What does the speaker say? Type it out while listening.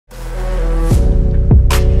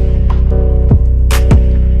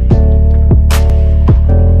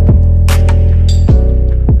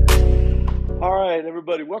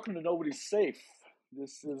Nobody's safe.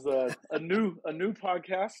 This is a new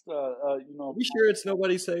podcast. You sure it's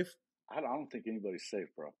nobody's safe? I don't think anybody's safe,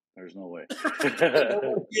 bro. There's no way.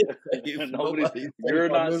 Nobody's safe. You're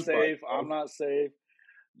not safe. I'm not safe.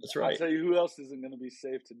 That's right. I'll tell you who else isn't going to be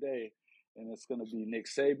safe today, and it's going to be Nick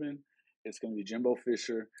Saban. It's going to be Jimbo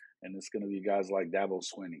Fisher, and it's going to be guys like Dabo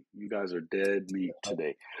Swinney. You guys are dead meat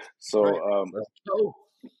today. So,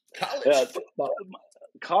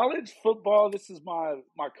 college football. This is my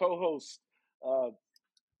co-host,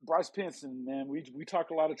 Bryce Pinson. Man, we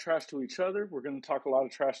talk a lot of trash to each other. We're going to talk a lot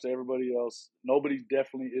of trash to everybody else. Nobody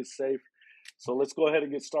definitely is safe. So let's go ahead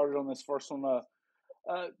and get started on this first one.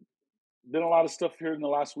 Been a lot of stuff here in the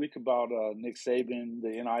last week about Nick Saban,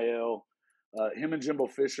 the NIL, him and Jimbo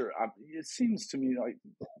Fisher. It seems to me like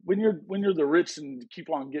when you're the rich and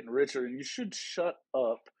keep on getting richer, and you should shut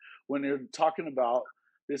up when you're talking about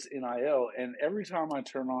this NIL. And every time I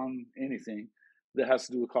turn on anything that has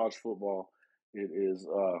to do with college football, it is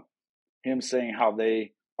him saying how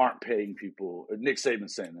they aren't paying people. Nick Saban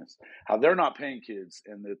saying this, how they're not paying kids,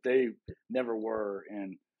 and that they never were.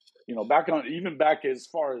 And back as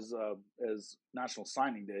far as National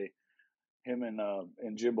Signing Day, him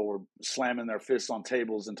and Jimbo were slamming their fists on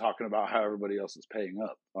tables and talking about how everybody else is paying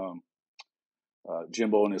up.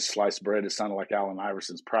 Jimbo and his sliced bread, it sounded like Allen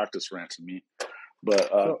Iverson's practice rant to me. But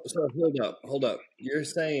so hold up. You're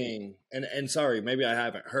saying, and sorry, maybe I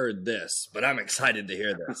haven't heard this, but I'm excited to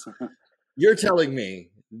hear this. You're telling me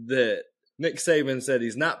that Nick Saban said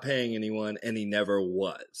he's not paying anyone, and he never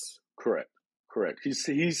was. Correct. He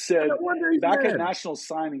said back at National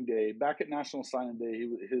Signing Day,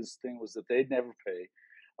 his thing was that they'd never pay.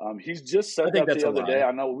 He's just said that the other day.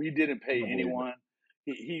 I know we didn't pay anyone.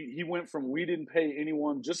 He went from we didn't pay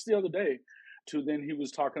anyone just the other day to then he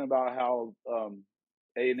was talking about how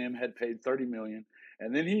A&M had paid $30 million,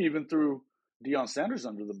 and then he even threw Deion Sanders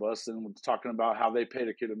under the bus and was talking about how they paid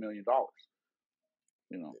a kid $1 million.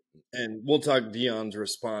 And we'll talk Deion's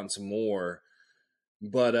response more.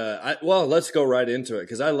 But let's go right into it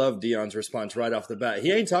because I love Deion's response right off the bat.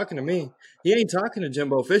 He ain't talking to me. He ain't talking to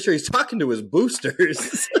Jimbo Fisher. He's talking to his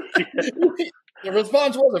boosters. The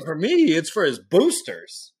response wasn't for me. It's for his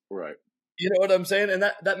boosters. Right. You know what I'm saying? And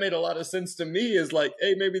that made a lot of sense to me is like,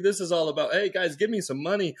 hey, maybe this is all about, hey, guys, give me some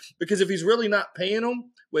money. Because if he's really not paying them,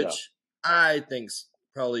 which I think's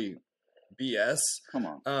probably BS. Come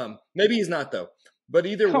on. Maybe he's not, though. But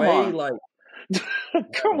either like.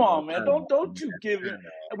 Come on, man! Don't you give it?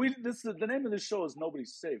 The name of this show is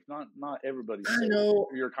Nobody's Safe. Not everybody's safe. I know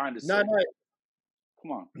you're kind of safe.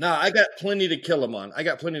 Come on. No, I got plenty to kill him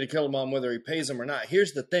on. Whether he pays him or not.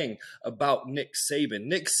 Here's the thing about Nick Saban.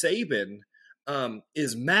 Nick Saban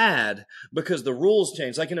is mad because the rules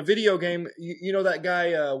changed. Like in a video game, you know that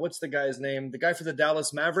guy. What's the guy's name? The guy for the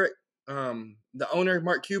Dallas Maverick. The owner,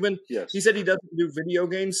 Mark Cuban. Yes. He said he doesn't do video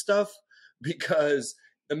game stuff because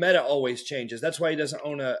the meta always changes. That's why he doesn't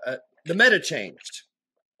own the meta changed.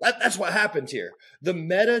 That's what happened here. The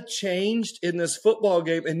meta changed in this football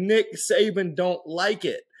game, and Nick Saban don't like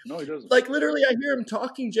it. No, he doesn't. Like, literally, I hear him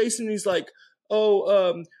talking, Jason, and he's like,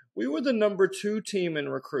 we were the number 2 team in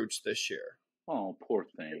recruits this year. Oh, poor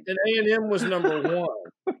thing. And A&M was number 1.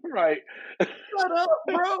 Right. Shut up,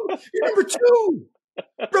 bro. You're number 2.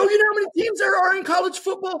 Bro, you know how many teams there are in college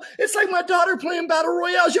football? It's like my daughter playing battle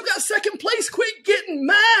royales. You got second place. Quit getting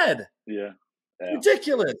mad. Yeah.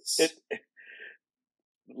 Ridiculous.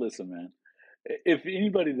 Listen, man. If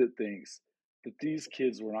anybody that thinks that these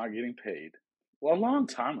kids were not getting paid, well, a long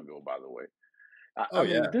time ago, by the way. I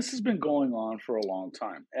mean, this has been going on for a long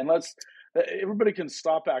time. And everybody can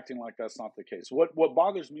stop acting like that's not the case. What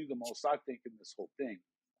bothers me the most, I think, in this whole thing,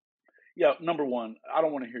 number one, I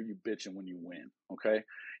don't want to hear you bitching when you win, okay?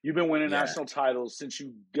 You've been winning national titles since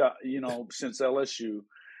you got, since LSU.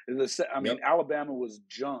 Alabama was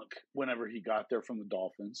junk whenever he got there from the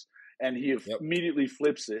Dolphins, and he immediately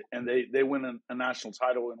flips it, and they win a national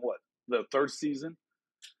title in the third season?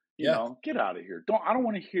 Get out of here. I don't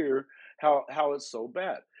want to hear how it's so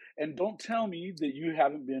bad. And don't tell me that you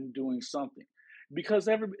haven't been doing something, because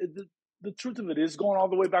the truth of it is, going all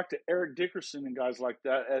the way back to Eric Dickerson and guys like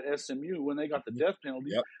that at SMU when they got the death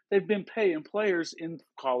penalty, they've been paying players in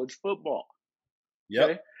college football.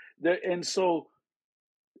 Yep. Okay? And so,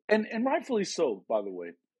 and rightfully so, by the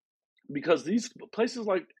way, because these places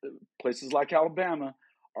like Alabama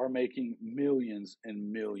are making millions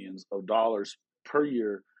and millions of dollars per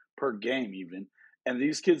year, per game even. And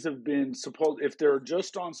these kids have been if they're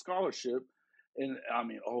just on scholarship, and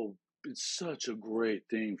it's such a great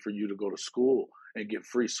thing for you to go to school and get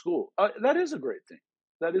free school. That is a great thing.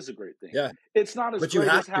 Yeah. It's not as great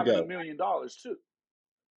as having $1 million too.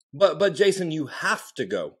 But Jason, you have to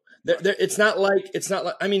go. It's not like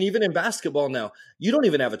I mean, even in basketball now, you don't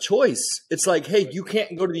even have a choice. It's like, hey, you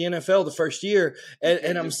can't go to the NFL the first year,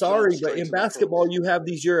 and I'm sorry, but in basketball, you have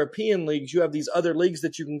these European leagues, you have these other leagues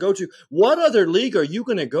that you can go to. What other league are you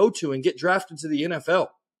going to go to and get drafted to the NFL?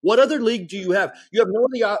 What other league do you have? You have no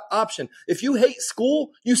other option. If you hate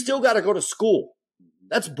school, you still got to go to school.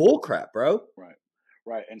 That's bullcrap, bro.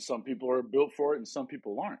 Right. And some people are built for it, and some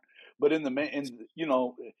people aren't. But in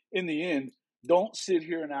the end, don't sit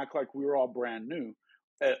here and act like we're all brand new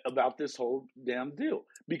about this whole damn deal,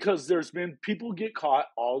 because there's been people get caught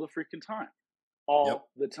all the freaking time,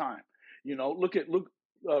 the time. Look,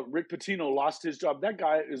 Rick Pitino lost his job. That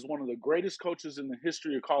guy is one of the greatest coaches in the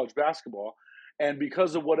history of college basketball, and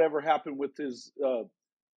because of whatever happened with his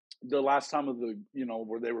the last time of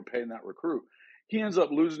where they were paying that recruit, he ends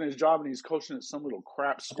up losing his job, and he's coaching at some little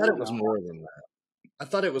crap school. I thought it was more than that. I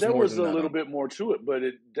thought it was there more was than a that. little bit more to it, but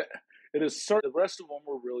it is certain. The rest of them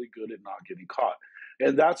were really good at not getting caught,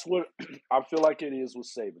 and that's what I feel like it is with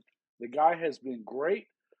Saban. The guy has been great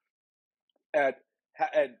at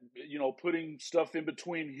putting stuff in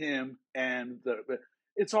between him and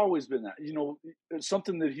it's always been that. It's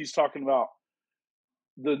something that he's talking about.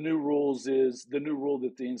 The new rule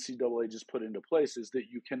that the NCAA just put into place is that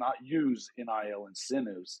you cannot use NIL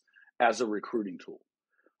incentives as a recruiting tool.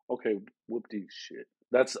 Okay, whoop-de shit.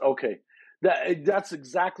 That's okay. That's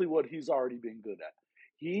exactly what he's already been good at.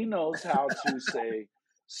 He knows how to say,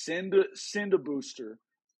 send a booster.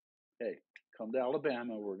 Hey, come to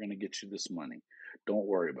Alabama. We're going to get you this money. Don't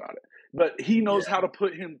worry about it. But he knows how to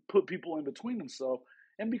put people in between himself.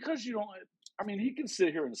 And because he can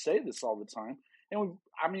sit here and say this all the time. And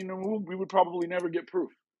we would probably never get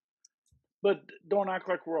proof. But don't act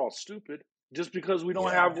like we're all stupid. Just because we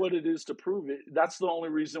don't have what it is to prove it, that's the only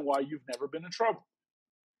reason why you've never been in trouble.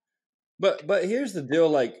 But here's the deal.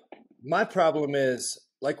 Like, my problem is,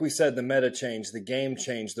 like we said, the meta changed, the game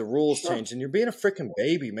changed, the rules changed, and you're being a freaking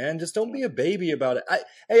baby, man. Just don't be a baby about it.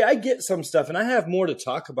 I get some stuff, and I have more to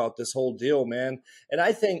talk about this whole deal, man. And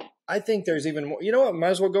I think there's even more. You know what? Might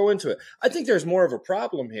as well go into it. I think there's more of a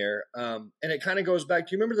problem here, and it kind of goes back.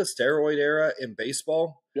 Do you remember the steroid era in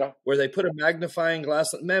baseball? Yeah. Where they put a magnifying glass.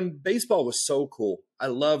 Man, baseball was so cool. I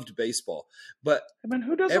loved baseball, but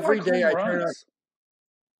who doesn't every like day I runs? turn on.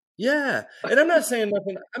 Yeah. And I'm not saying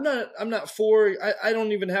nothing. I'm not for, I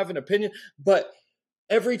don't even have an opinion, but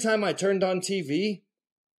every time I turned on TV,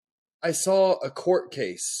 I saw a court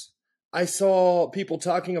case. I saw people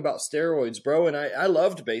talking about steroids, bro. And I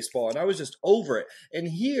loved baseball, and I was just over it. And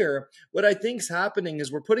here, what I think's happening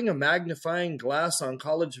is we're putting a magnifying glass on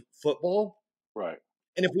college football. Right.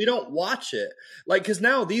 And if we don't watch it, like, because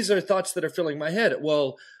now these are thoughts that are filling my head.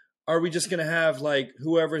 Well, are we just going to have, like,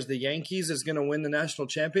 whoever's the Yankees is going to win the national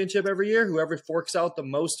championship every year? Whoever forks out the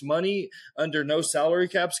most money under no salary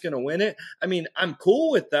cap's going to win it? I mean, I'm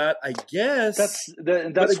cool with that, I guess.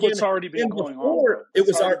 That's what's already been going on. It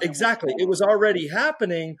was already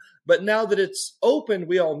happening, but now that it's open,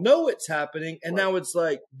 we all know it's happening, and now it's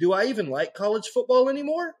like, do I even like college football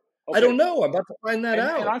anymore? Okay. I don't know. I'm about to find that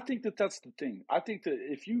out. And I think that's the thing. I think that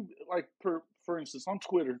if you, like, for instance, on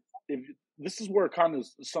Twitter, this is where kind of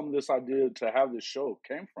some of this idea to have this show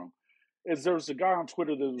came from, is there was a guy on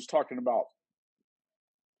Twitter that was talking about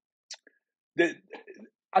that.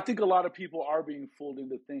 I think a lot of people are being fooled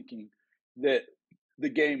into thinking that the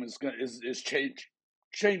game is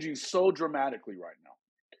changing so dramatically right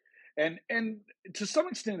now, and to some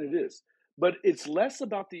extent it is, but it's less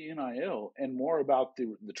about the NIL and more about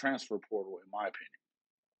the transfer portal, in my opinion.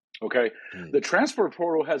 Okay, the transfer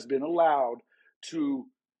portal has been allowed to.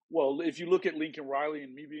 Well, if you look at Lincoln Riley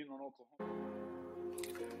and me being on Oklahoma.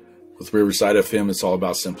 With Riverside FM, it's all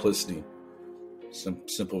about simplicity.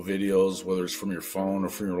 Simple videos, whether it's from your phone or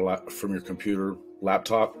from your computer,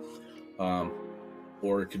 laptop,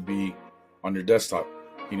 or it could be on your desktop.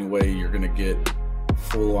 Anyway, you're going to get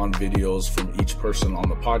full-on videos from each person on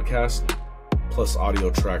the podcast, plus audio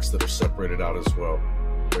tracks that are separated out as well.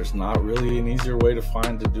 There's not really an easier way to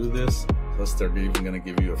find to do this. Plus, they're even going to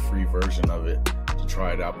give you a free version of it to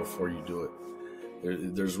try it out before you do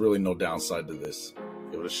it. There's really no downside to this.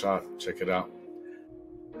 Give it a shot. Check it out.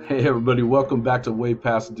 Hey, everybody. Welcome back to Way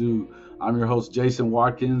Past Due. I'm your host, Jason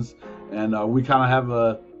Watkins, and we kind of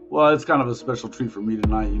have it's kind of a special treat for me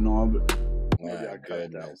tonight, you know. My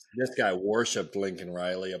goodness. This guy worshipped Lincoln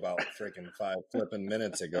Riley about freaking 5 flipping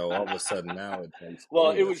minutes ago. All of a sudden now it takes.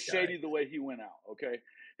 Well, it was shady the way he went out, okay?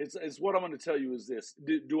 It's what I'm going to tell you is this.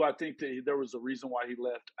 Do I think that there was a reason why he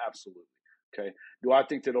left? Absolutely. Okay. Do I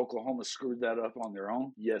think that Oklahoma screwed that up on their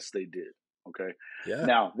own? Yes, they did. Okay. Yeah.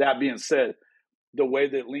 Now, that being said, the way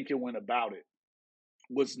that Lincoln went about it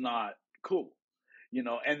was not cool.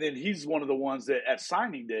 And then he's one of the ones that at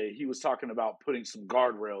signing day, he was talking about putting some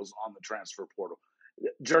guardrails on the transfer portal.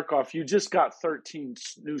 Jerk off, you just got 13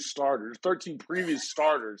 new starters, 13 previous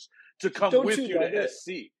starters to come with you to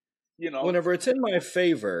SC. Whenever it's in my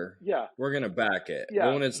favor, yeah, we're going to back it. Yeah.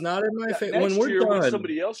 But when it's not in my favor, when we're done, when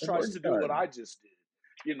somebody else tries to do what I just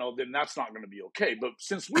did, then that's not going to be okay. But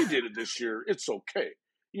since we did it this year, it's okay.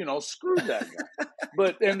 Screw that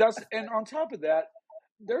guy. And on top of that,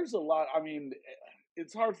 there's a lot. I mean,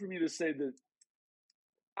 it's hard for me to say that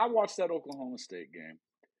I watched that Oklahoma State game,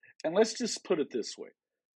 and let's just put it this way.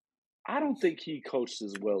 I don't think he coached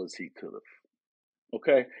as well as he could have.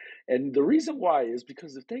 Okay? And the reason why is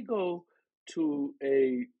because if they go to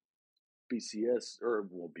a BCS,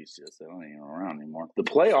 they don't even around anymore. The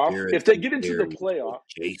playoff, if they get into the playoff,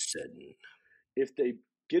 Jason. If they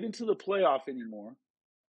get into the playoff anymore,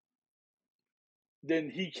 then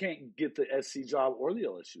he can't get the SC job or the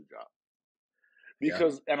LSU job.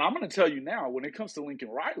 Because, and I'm going to tell you now, when it comes to Lincoln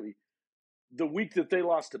Riley, the week that they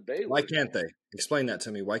lost to Baylor. Why can't they? Explain that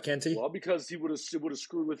to me. Why can't he? Well, because he would have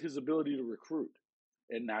screwed with his ability to recruit.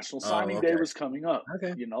 And National Signing Day was coming up.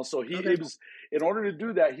 Okay. So it was, in order to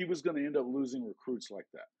do that, he was going to end up losing recruits like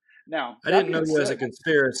that. Now, I didn't know you as a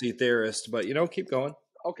conspiracy theorist, but keep going.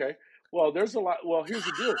 Okay. Well, there's a lot. Well, here's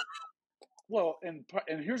the deal. Well, and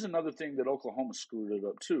here's another thing that Oklahoma screwed it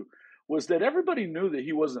up too, was that everybody knew that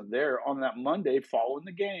he wasn't there on that Monday following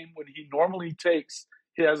the game when he normally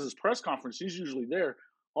he has his press conference. He's usually there.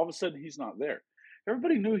 All of a sudden, he's not there.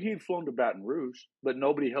 Everybody knew he had flown to Baton Rouge, but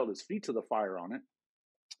nobody held his feet to the fire on it.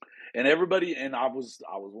 And I was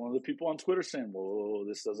one of the people on Twitter saying, "Whoa,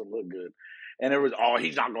 this doesn't look good." And it was,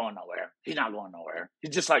 he's not going nowhere. He's not going nowhere.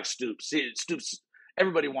 He's just like Stoops. Stoops.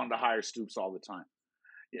 Everybody wanted to hire Stoops all the time.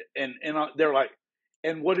 And they're like,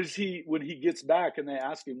 and what is he when he gets back? And they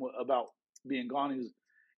ask him about being gone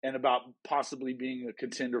and about possibly being a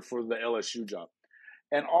contender for the LSU job.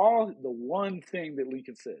 And the one thing that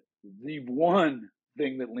Lincoln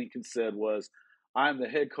said was, "I'm the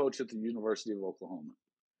head coach at the University of Oklahoma."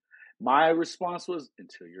 My response was,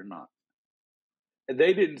 "Until you're not." And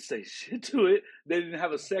they didn't say shit to it. They didn't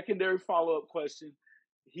have a secondary follow-up question.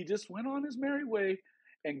 He just went on his merry way.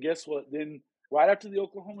 And guess what? Then right after the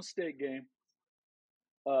Oklahoma State game,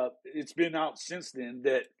 it's been out since then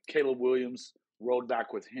that Caleb Williams rode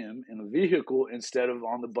back with him in a vehicle instead of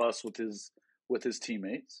on the bus with his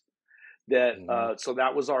teammates. So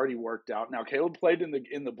that was already worked out. Now Caleb played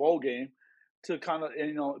in the bowl game to kind of,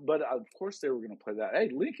 but of course they were going to play that.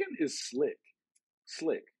 Hey, Lincoln is slick.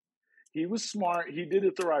 He was smart. He did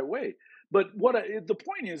it the right way. But the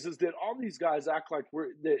point is that all these guys act like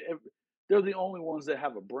they're the only ones that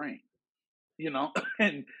have a brain,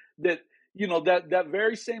 and that, that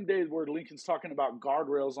very same day where Lincoln's talking about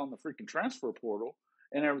guardrails on the freaking transfer portal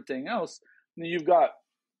and everything else, and then you've got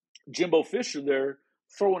Jimbo Fisher there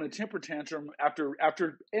throwing a temper tantrum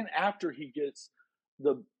after he gets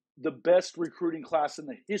the best recruiting class in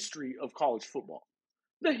the history of college football.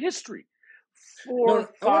 The history.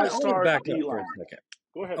 5-star D-line.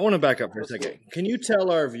 Go ahead. I want to back up for a second. Can you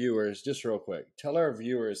tell our viewers, just real quick,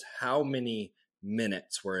 how many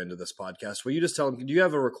minutes we're into this podcast? Will you just tell them, do you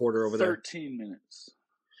have a recorder over there? 13 minutes.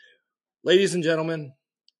 Ladies and gentlemen,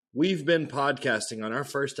 we've been podcasting on our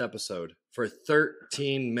first episode for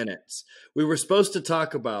 13 minutes. We were supposed to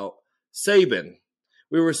talk about Saban.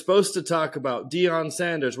 We were supposed to talk about Deion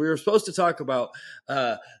Sanders. We were supposed to talk about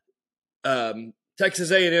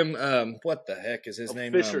Texas A&M. What the heck is his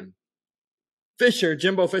name? Fisher,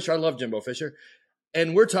 Jimbo Fisher. I love Jimbo Fisher.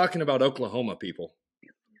 And we're talking about Oklahoma, people.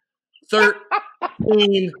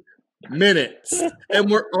 13 minutes. And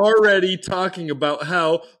we're already talking about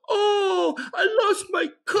how, I lost my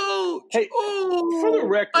coach. Hey, for the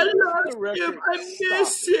record, I lost him. I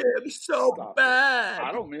miss him so bad.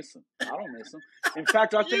 I don't miss him. In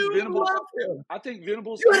fact, I think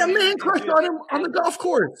Venables. You had a man crush on him on the golf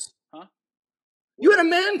course. Huh? You had a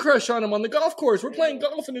man crush on him on the golf course. We're playing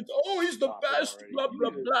golf, and it's he's the best. Blah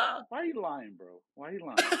blah blah. Why are you lying, bro? Why are you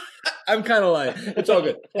lying? I'm kind of lying. It's all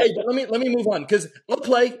good. Hey, let me move on because I'll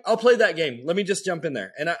play that game. Let me just jump in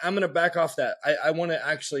there, and I'm going to back off that. I want to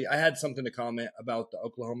actually. I had something to comment about the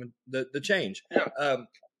Oklahoma the change,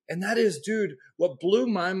 and that is, dude. What blew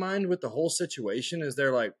my mind with the whole situation is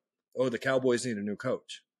they're like, the Cowboys need a new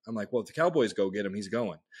coach. I'm like, well, if the Cowboys go get him, he's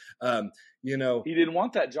going. He didn't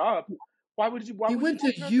want that job. Why would you? He went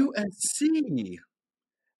to USC.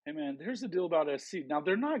 Hey, man, here's the deal about SC. Now,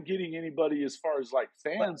 they're not getting anybody as far as,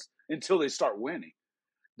 fans until they start winning.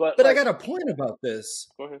 But I got a point about this.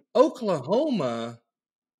 Go ahead. Oklahoma,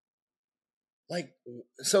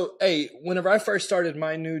 whenever I first started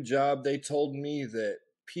my new job, they told me that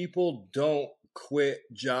people don't quit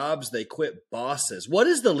jobs. They quit bosses. What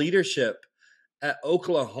is the leadership at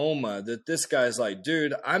Oklahoma that this guy's like,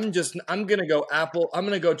 dude, I'm going to go Apple. I'm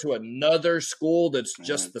going to go to another school that's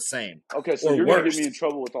just the same. Okay, so you're going to get me in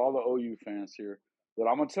trouble with all the OU fans here. But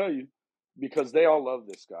I'm going to tell you, because they all love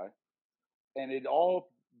this guy. And it all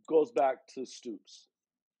goes back to Stoops.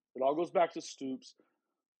 It all goes back to Stoops.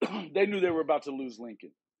 They knew they were about to lose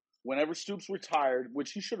Lincoln. Whenever Stoops retired,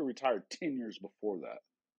 which he should have retired 10 years before that,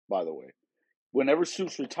 by the way. Whenever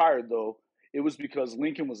Stoops retired, though, it was because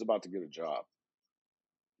Lincoln was about to get a job.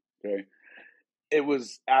 Okay, it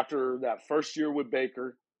was after that first year with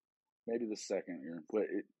Baker, maybe the second year, but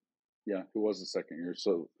it was the second year.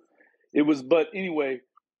 So it was, but anyway,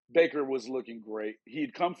 Baker was looking great.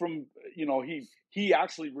 He'd come from, he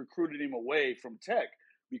actually recruited him away from Tech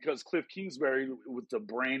because Cliff Kingsbury, with the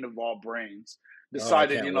brain of all brains,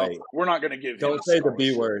 decided, we're not going to give him. Don't say the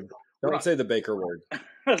B word. Don't say the Baker word.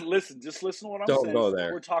 Just listen to what I'm saying. Don't go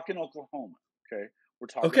there. We're talking Oklahoma, okay? We're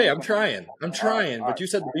talking. Okay, Oklahoma. I'm trying, but you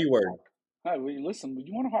said the B word. Hey, listen,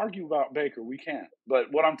 you want to argue about Baker, we can't. But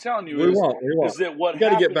what I'm telling you we won't. is that what got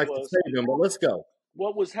to get back was, to Saban, but let's go.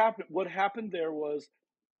 What happened there was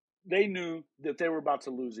they knew that they were about to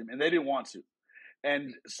lose him, and they didn't want to.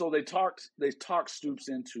 And so they talked Stoops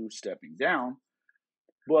into stepping down.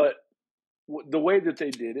 But the way that they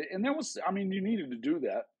did it, and you needed to do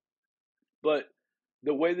that. But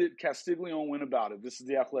the way that Castiglione went about it, this is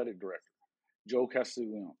the athletic director, Joe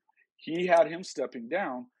Castiglione. He had him stepping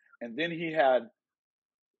down, and then he had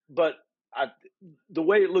the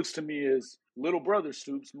way it looks to me is little brother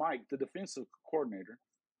Stoops, Mike, the defensive coordinator,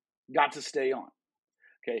 got to stay on.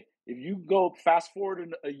 Okay, if you go fast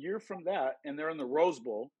forward a year from that, and they're in the Rose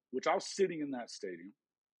Bowl, which I was sitting in that stadium,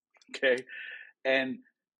 okay, and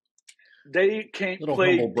they can't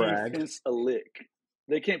play defense a lick.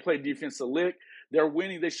 They can't play defense a lick. They're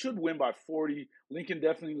winning. They should win by 40. Lincoln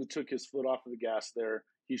definitely took his foot off of the gas there.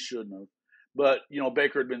 He shouldn't have. But,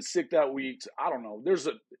 Baker had been sick that week. I don't know.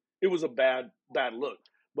 It was a bad look.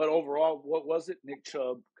 But overall, what was it? Nick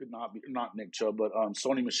Chubb could not be – not Nick Chubb, but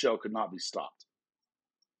Sony Michel could not be stopped.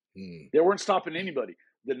 They weren't stopping anybody.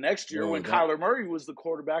 The next year when Kyler Murray was the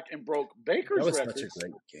quarterback and broke Baker's records. That was such a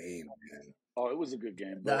great game, man. Oh, it was a good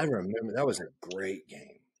game. I remember. That was a great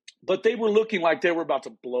game. But they were looking like they were about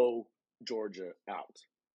to blow Georgia out.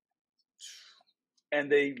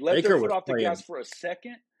 And they let their foot off the gas for a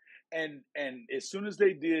second. And as soon as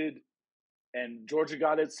they did, and Georgia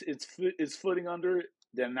got its footing under it,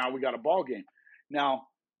 then now we got a ball game. Now,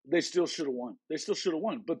 they still should have won.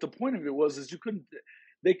 But the point of it is you couldn't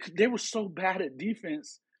 – they were so bad at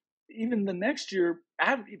defense. Even the next year,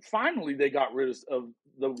 finally they got rid of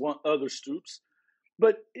the one other Stoops.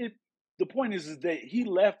 But the point is that he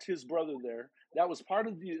left his brother there. That was part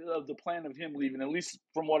of the plan of him leaving, at least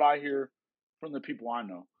from what I hear from the people I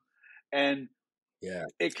know. And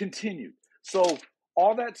it continued. So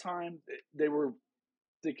all that time,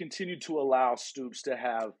 they continued to allow Stoops to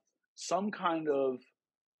have some kind of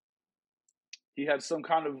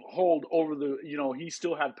hold over he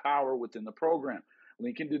still had power within the program.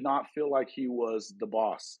 Lincoln did not feel like he was the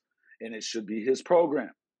boss, and it should be his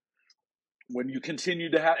program. When you continue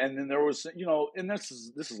to have, and then there was, and this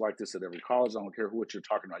is like this at every college. I don't care what you're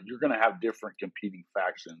talking about. You're going to have different competing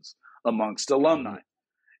factions amongst alumni.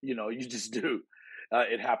 You just do.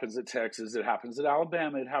 It happens at Texas. It happens at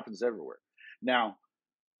Alabama. It happens everywhere. Now,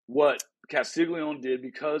 what Castiglione did,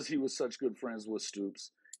 because he was such good friends with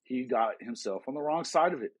Stoops, he got himself on the wrong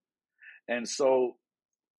side of it. And so,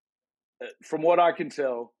 from what I can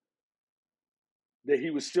tell, that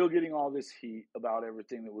he was still getting all this heat about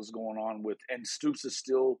everything that was going on with, and Stoops is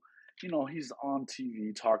still, he's on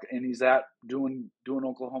TV talking, and he's doing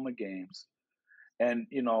Oklahoma games. And,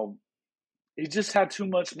 he just had too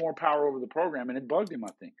much more power over the program, and it bugged him,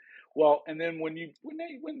 I think. Well, and then when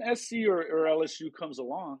SC or LSU comes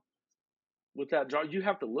along with that job, you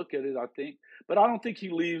have to look at it, I think. But I don't think he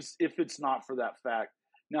leaves if it's not for that fact.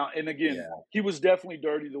 Now, and again, he was definitely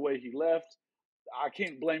dirty the way he left. I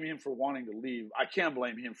can't blame him for wanting to leave. I can't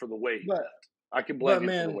blame him for the way he left. I can blame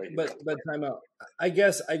him for the way he left. But time out. I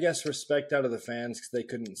guess respect out of the fans because they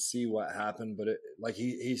couldn't see what happened. But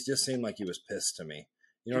he just seemed like he was pissed to me.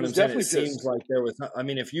 You know what I'm saying? It seems like there was –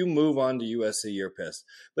 if you move on to USC, you're pissed.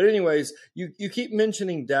 But anyways, you keep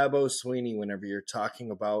mentioning Dabo Swinney whenever you're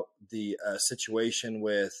talking about the situation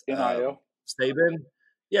with NIL. Saban.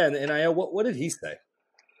 Yeah, and the NIL. What did he say?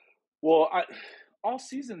 Well, all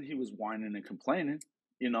season he was whining and complaining,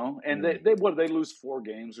 and they lose 4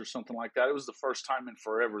 games or something like that. It was the first time in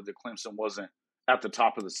forever that Clemson wasn't at the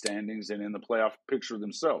top of the standings and in the playoff picture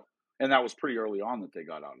themselves. And that was pretty early on that they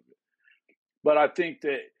got out of it. But I think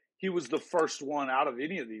that he was the first one out of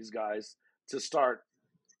any of these guys to start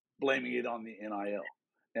blaming it on the NIL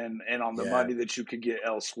and on the money that you could get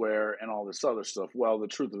elsewhere and all this other stuff. Well, the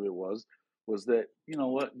truth of it was that, you know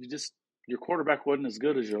what, your quarterback wasn't as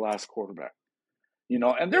good as your last quarterback. You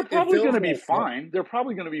know, and they're probably going to be fine. They're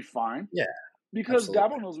probably going to be fine. Yeah. Because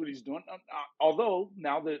Dabo knows what he's doing. Although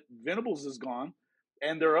now that Venables is gone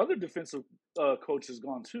and their other defensive coach is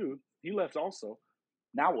gone too, he left also.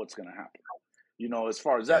 Now what's going to happen? You know, as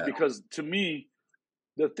far as that, because to me,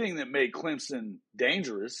 the thing that made Clemson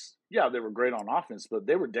dangerous, yeah, they were great on offense, but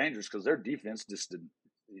they were dangerous because their defense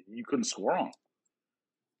you couldn't score on.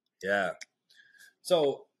 Yeah.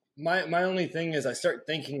 So my only thing is I start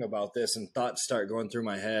thinking about this and thoughts start going through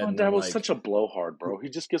my head. Dabo's such a blowhard, bro. He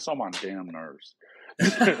just gets on my damn nerves.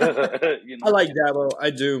 You know? I like Dabo. I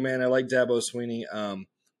do, man. I like Dabo Sweeney.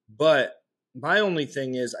 But my only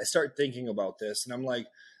thing is I start thinking about this and I'm like,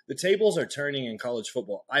 the tables are turning in college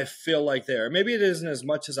football. I feel like they are. Maybe it isn't as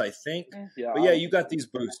much as I think. Yeah. But, yeah, you got these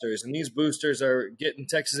boosters, and these boosters are getting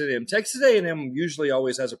Texas A&M. Texas A&M usually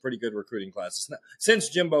always has a pretty good recruiting class. Since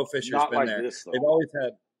Jimbo Fisher's been there, they've always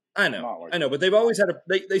had – I know, but they've always had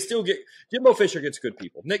they still get – Jimbo Fisher gets good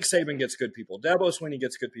people. Nick Saban gets good people. Dabo Sweeney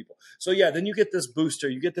gets good people. So, yeah, then you get this booster.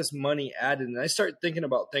 You get this money added, and I start thinking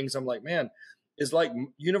about things. I'm like, man – is like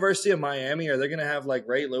University of Miami, are they going to have like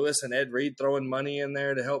Ray Lewis and Ed Reed throwing money in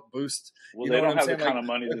there to help boost? Well, they don't have the kind of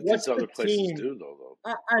money that these other places do, though.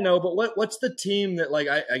 I know, but what's the team that like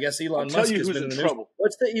I guess Elon Musk has been in the news.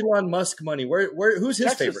 What's the Elon Musk money? Who's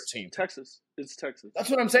his favorite team? Texas. It's Texas. That's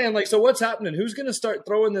what I'm saying. Like, so what's happening? Who's going to start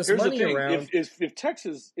throwing this money around? If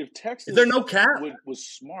Texas, is there no cap? Was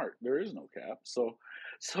smart, there is no cap. So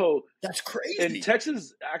that's crazy. And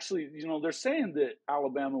Texas actually, you know, they're saying that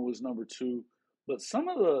Alabama was number 2. But some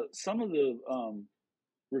of the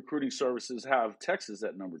recruiting services have Texas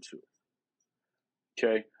at number 2.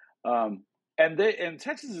 Okay, and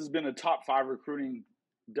Texas has been a top 5 recruiting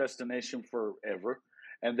destination forever,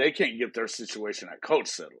 and they can't get their situation at coach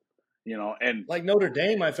settled. You know, and like Notre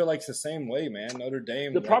Dame, I feel like it's the same way, man. Notre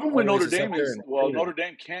Dame. The problem with Notre Dame is, Notre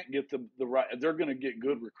Dame can't get the right. They're going to get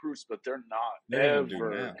good recruits, but they're not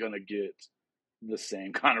ever going to get the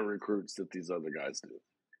same kind of recruits that these other guys do.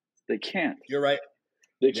 They can't. You're right.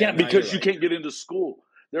 They can't because you can't get into school.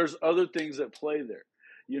 There's other things that play there.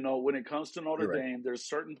 You know, when it comes to Notre Dame, there's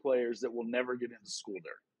certain players that will never get into school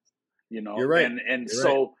there. You know, you're right. And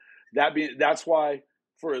so that's why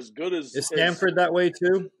for as good as is Stanford that way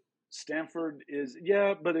too? Stanford is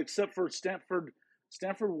but except for Stanford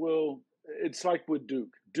will. It's like with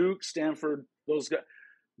Duke, Stanford, those guys.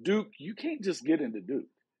 Duke, you can't just get into Duke.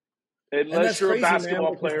 Unless you're a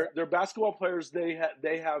basketball player. They're basketball players. They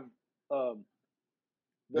have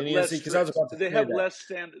less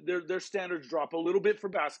standard. Their standards drop a little bit for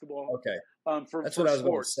basketball. Okay, that's what I was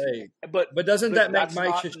going to say. But doesn't that make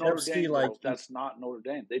Mike Krzyzewski like? That's not Notre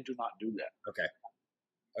Dame. They do not do that.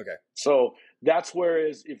 Okay. So that's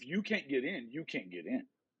whereas if you can't get in, you can't get in.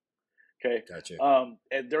 Okay. Gotcha.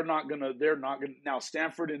 And they're not gonna now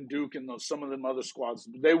Stanford and Duke and some of them other squads,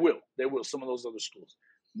 they will. Some of those other schools.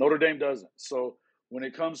 Notre Dame doesn't. So when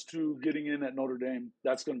it comes to getting in at Notre Dame,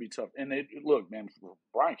 that's going to be tough. And look, man,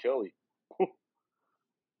 Brian Kelly,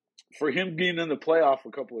 for him being in the playoff a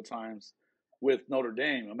couple of times with Notre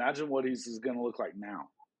Dame, imagine what he's going to look like now.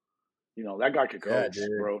 You know, that guy could coach,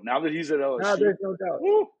 bro. Now that he's at LSU. No, there's no doubt.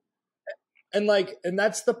 Woo. And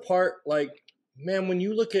that's the part, like, man, when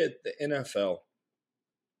you look at the NFL,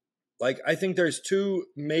 like, I think there's 2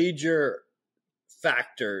 major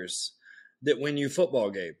factors that win you football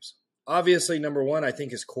games. Obviously, number 1, I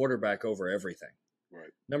think, is quarterback over everything. Right.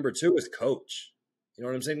 Number 2 is coach. You know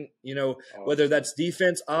what I'm saying? You know, whether that's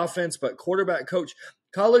defense, offense, but quarterback, coach.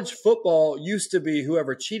 College football used to be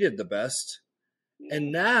whoever cheated the best.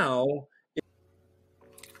 And now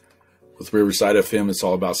with Riverside FM, it's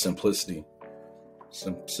all about simplicity.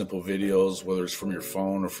 Simple videos, whether it's from your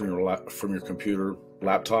phone or from your computer,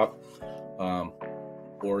 laptop,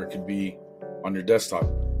 or it could be on your desktop.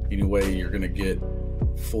 Anyway, you're going to get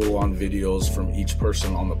full-on videos from each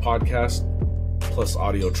person on the podcast, plus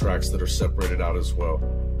audio tracks that are separated out as well.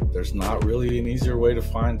 There's not really an easier way to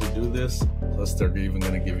find to do this. Plus, they're even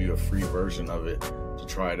going to give you a free version of it to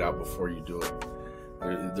try it out before you do it.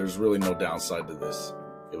 There's really no downside to this.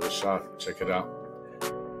 Give it a shot. Check it out.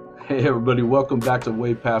 Hey, everybody. Welcome back to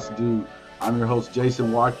Way Past Due. I'm your host,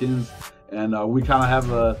 Jason Watkins, and we kind of have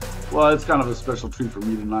it's kind of a special treat for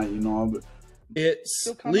me tonight, you know. It's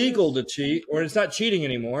legal to cheat, or it's not cheating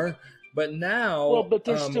anymore. But now, but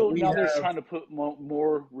they're they're trying to put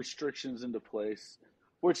more restrictions into place.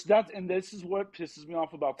 And this is what pisses me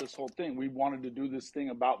off about this whole thing. We wanted to do this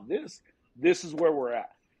thing about this. This is where we're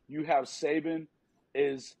at. you have Saban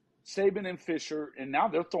and Fisher, and now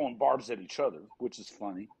they're throwing barbs at each other, which is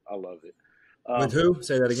funny. I love it. With who?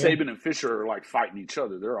 Say that again. Saban and Fisher are like fighting each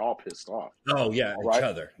other. They're all pissed off. Oh yeah, right? each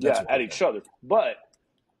other. That's at each other. But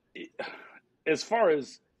as far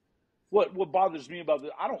as what bothers me about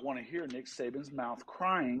this, I don't want to hear Nick Saban's mouth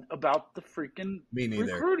crying about the freaking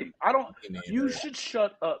recruiting. I don't. You should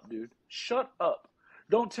shut up, dude. Shut up.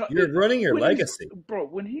 Don't tell. You're running your legacy, bro.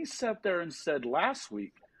 When he sat there and said last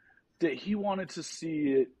week that he wanted to see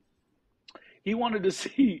it, he wanted to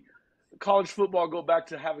see college football go back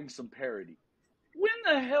to having some parity.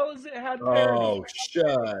 When the hell has it had parity? Oh,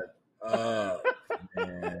 shut up,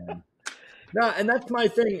 man. No, and that's my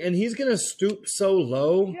thing. And he's going to stoop so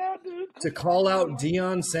low to call out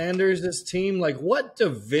Deion Sanders' team. Like, what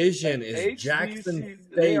division is Jackson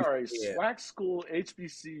State? They are a SWAC school,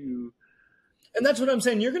 HBCU. And that's what I'm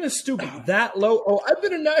saying. You're going to stoop that low. Oh, I've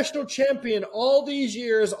been a national champion all these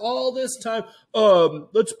years, all this time.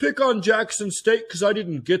 Let's pick on Jackson State because I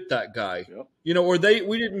didn't get that guy. Yep. You know, or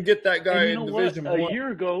we didn't get that guy in Division I. A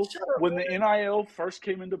year ago, when the NIL first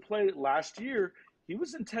came into play last year, he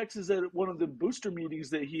was in Texas at one of the booster meetings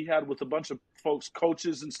that he had with a bunch of folks,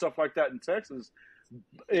 coaches and stuff like that in Texas,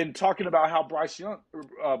 and talking about how Bryce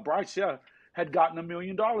had gotten $1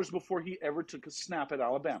 million before he ever took a snap at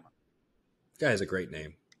Alabama. Guy has a great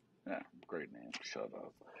name. Yeah, great name. Shut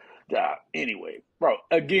up. Yeah. Anyway, bro.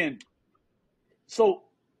 Again, so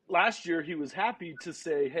last year he was happy to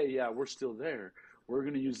say, "Hey, yeah, we're still there. We're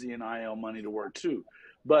going to use the NIL money to work too."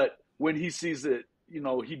 But when he sees that,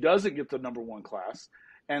 he doesn't get the number one class,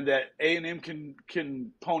 and that A&M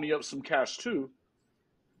can pony up some cash too,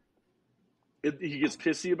 he gets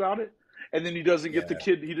pissy about it. And then he doesn't get the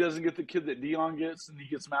kid. He doesn't get the kid that Deion gets, and he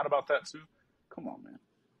gets mad about that too. Come on, man.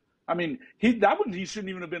 I mean, that one he shouldn't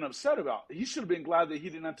even have been upset about. He should have been glad that he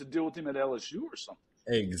didn't have to deal with him at LSU or something.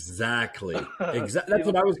 Exactly. That's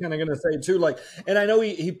what I was kind of going to say too. Like, and I know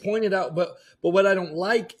he pointed out, but what I don't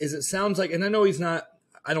like is it sounds like, and I know he's not.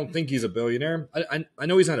 I don't think he's a billionaire. I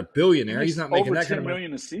know he's not a billionaire. He's not making that kind of money. $10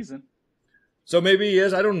 million a season. So maybe he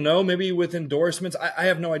is. I don't know. Maybe with endorsements. I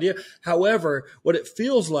have no idea. However, what it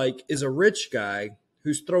feels like is a rich guy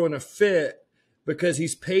who's throwing a fit because he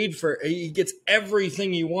gets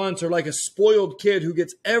everything he wants, or like a spoiled kid who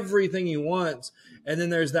gets everything he wants. And then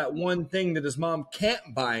there's that one thing that his mom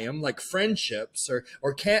can't buy him, like friendships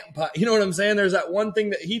or can't buy, you know what I'm saying? There's that one thing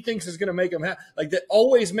that he thinks is going to make him happy, like that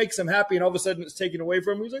always makes him happy. And all of a sudden it's taken away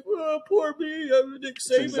from him. He's like, oh, poor me. I'm Nick Saban.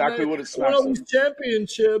 That's exactly what it smacks of. I won all these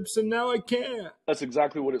championships and now I can't. That's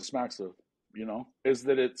exactly what it smacks of, is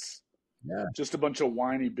that it's just a bunch of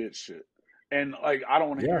whiny bitch shit. And like, I don't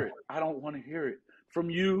want to hear it. I don't want to hear it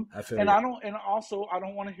from you. I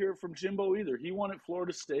don't want to hear it from Jimbo either. He won at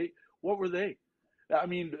Florida State. What were they? I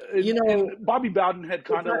mean, and Bobby Bowden had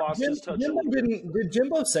kind of lost his touch. Did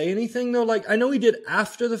Jimbo say anything though? Like, I know he did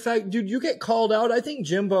after the fact. Dude, you get called out. I think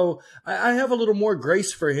Jimbo, I have a little more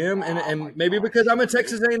grace for him, and maybe because I'm a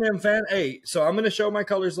Texas A&M fan. Hey, so I'm going to show my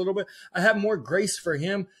colors a little bit. I have more grace for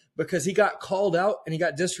him because he got called out and he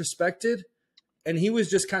got disrespected. And he was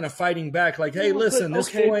just kind of fighting back like, hey, listen, this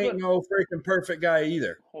fool ain't no freaking perfect guy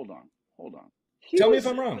either. Hold on. Tell me if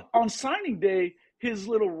I'm wrong. On signing day, his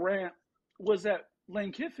little rant was at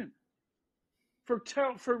Lane Kiffin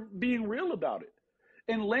for being real about it.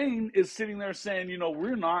 And Lane is sitting there saying,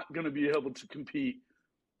 we're not going to be able to compete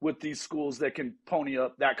with these schools that can pony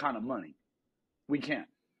up that kind of money. We can't.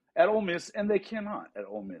 At Ole Miss, and they cannot at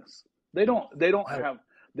Ole Miss. They don't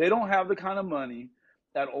have the kind of money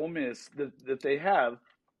at Ole Miss that they have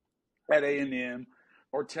at A&M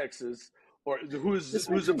or Texas or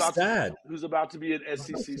who's about to be an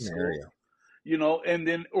SEC school, and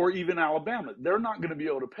then or even Alabama. They're not going to be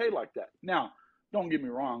able to pay like that. Now, don't get me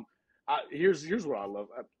wrong. Here's what I love.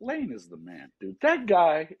 Lane is the man, dude. That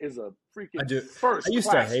guy is a freaking first. I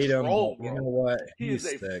used to hate troll, him. Bro. You know what? He's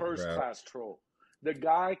a first-class troll. The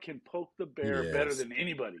guy can poke the bear better than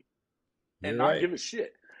anybody, and not give a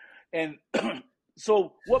shit. And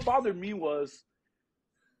so what bothered me was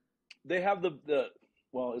they have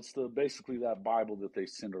it's basically that Bible that they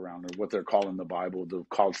send around, or what they're calling the Bible, the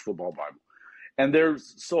college football Bible. And there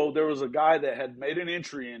was a guy that had made an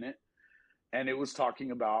entry in it, and it was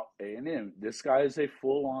talking about A&M. This guy is a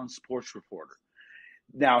full-on sports reporter.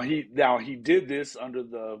 Now he did this under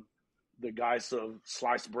the guise of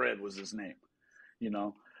sliced bread was his name,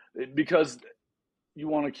 because you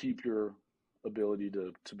want to keep your ability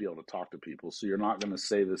to be able to talk to people. So you're not going to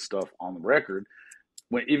say this stuff on the record,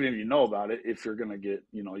 even if you know about it, if you're going to get,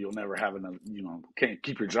 you'll never have enough, can't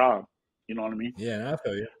keep your job. You know what I mean? Yeah, I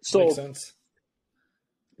feel you. So makes sense.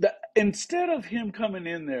 Instead of him coming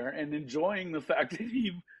in there and enjoying the fact that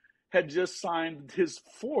had just signed his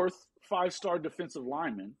 4th 5-star defensive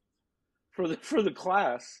lineman for the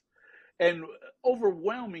class, and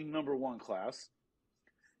overwhelming number 1 class.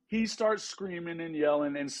 He starts screaming and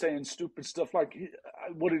yelling and saying stupid stuff like,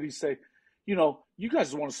 what did he say? You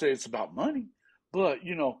guys want to say it's about money, but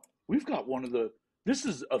we've got one of the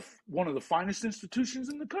finest institutions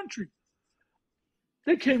in the country.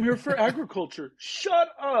 They came here for agriculture. Shut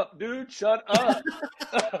up, dude. Shut up.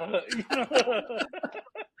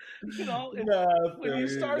 When you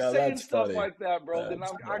start saying stuff funny. Like that, bro, then I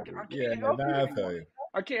can't help you anymore.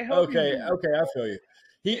 I can't help you. Okay, I feel you.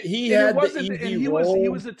 He had the easy role. He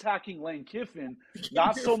was attacking Lane Kiffin,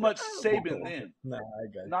 not so much Saban then. No, I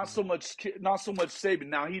got not so much Saban.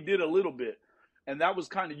 Now he did a little bit, and that was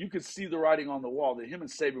kind of, you could see the writing on the wall that him and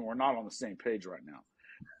Saban were not on the same page right now,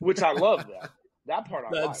 which I love that. That part I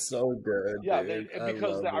like. That's so good. Yeah,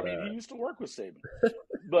 because he used to work with Saban,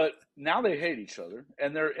 but now they hate each other,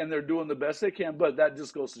 and they're doing the best they can. But that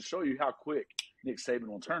just goes to show you how quick Nick Saban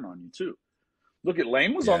will turn on you too. Look at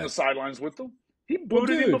Lane was on the sidelines with them. He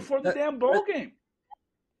booted him before the damn bowl game.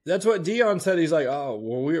 That's what Dion said. He's like, "Oh,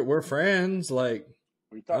 well, we're friends." Like,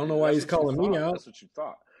 I don't know why he's calling me out. That's what you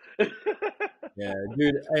thought. Yeah,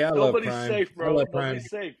 dude. Hey, I love Prime. Nobody's safe, bro. Nobody's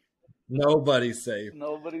safe. Nobody's safe.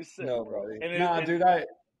 Nobody's safe, Nobody. bro. Dude.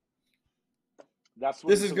 That's what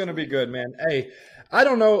this is going to be good, man. Hey, I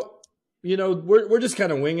don't know. We're just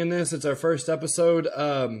kind of winging this. It's our first episode.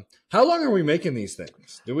 How long are we making these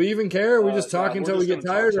things? Do we even care? Are we just talking until we get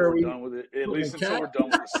tired, or are we done with it? At least until we're done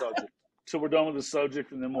with the subject. Till we're done with the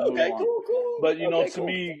subject, and then we'll move on. Cool. But to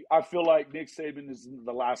me, I feel like Nick Saban is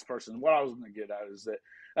the last person. What I was going to get at is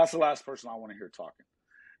that's the last person I want to hear talking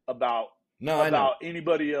about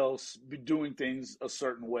anybody else doing things a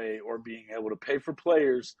certain way or being able to pay for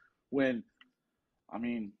players when,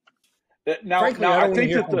 Frankly, I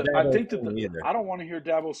think that I don't want to hear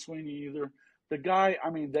Dabo Swinney either. The guy,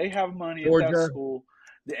 they have money Georgia. At that school,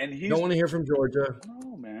 and he don't want to hear from Georgia.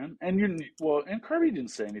 No, man. And and Kirby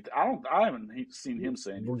didn't say anything. I haven't seen him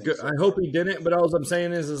say anything. I hope he didn't, but all I'm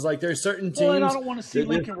saying is like there's certain teams. Well, and I don't want to see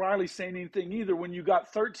Lincoln Riley saying anything either. When you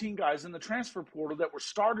got 13 guys in the transfer portal that were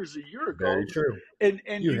starters a year ago. Very true. And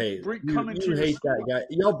you hate that guy.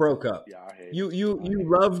 Y'all broke up. Yeah, I hate. You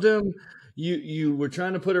loved him. You were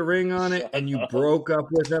trying to put a ring on it, and you broke up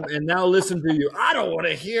with him. And now listen to you. I don't want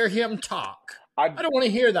to hear him talk. I don't want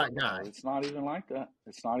to hear that guy. It's not even like that.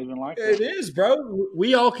 It is, bro.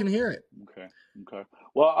 We all can hear it. Okay.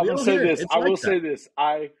 Well, I'm going to say this. I will say this.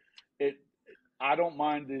 I don't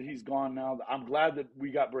mind that he's gone now. I'm glad that we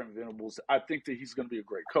got Brent Venables. I think that he's going to be a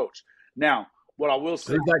great coach. Now, what I will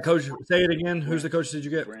say. Who's that coach? Say it again. Who's the coach did you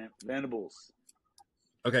get? Brent Venables.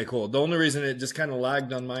 Okay, cool. The only reason it just kind of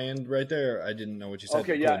lagged on my end right there, I didn't know what you said.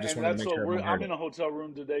 Okay, yeah, just and that's what I'm in a hotel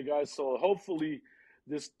room today, guys. So hopefully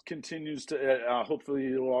this continues to.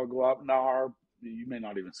 Hopefully it'll all go out. Now you may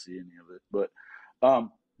not even see any of it, but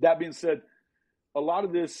that being said, a lot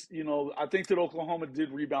of this, I think that Oklahoma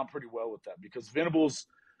did rebound pretty well with that because Venables,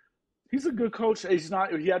 he's a good coach. He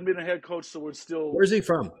hadn't been a head coach, so we're still. Where's he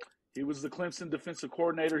from? He was the Clemson defensive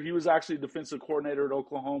coordinator. He was actually defensive coordinator at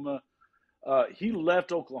Oklahoma. He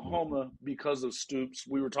left Oklahoma because of Stoops.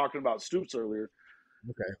 We were talking about Stoops earlier.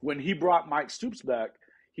 Okay. When he brought Mike Stoops back,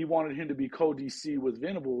 he wanted him to be co-DC with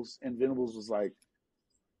Venables, and Venables was like,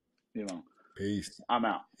 peace. I'm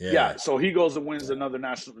out. Yeah. So he goes and wins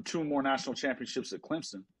two more national championships at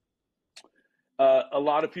Clemson. A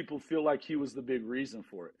lot of people feel like he was the big reason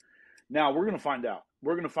for it. Now we're going to find out.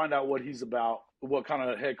 We're going to find out what he's about, what kind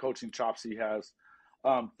of head coaching chops he has.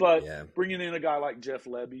 Bringing in a guy like Jeff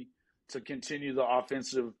Lebby to continue the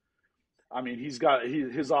offensive. He's got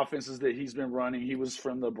his offenses that he's been running. He was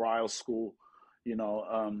from the Briles school.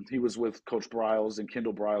 He was with Coach Briles and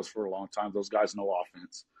Kendall Briles for a long time. Those guys know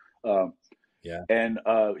offense. And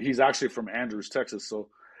he's actually from Andrews, Texas. So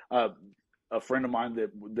a friend of mine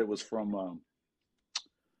that was from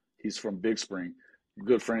he's from Big Spring.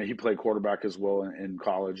 Good friend. He played quarterback as well in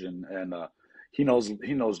college, and he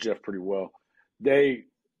knows Jeff pretty well.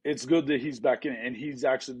 It's good that he's back in, and he's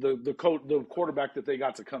actually the quarterback that they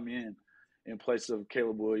got to come in place of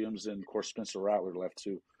Caleb Williams, and of course Spencer Rattler left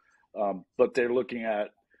too. But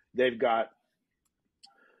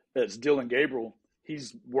it's Dylan Gabriel.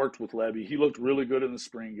 He's worked with Lebby. He looked really good in the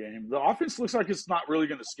spring game. The offense looks like it's not really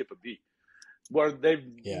going to skip a beat. Where they've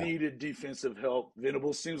needed defensive help,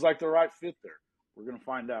 Venables seems like the right fit there. We're going to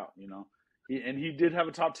find out. He did have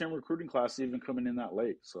a top 10 recruiting class even coming in that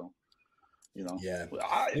late. So.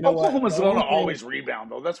 Oklahoma's going to always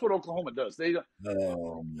rebound, though. That's what Oklahoma does. They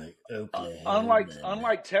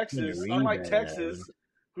unlike Texas,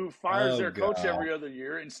 who fires their coach every other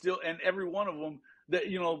year, and every one of them that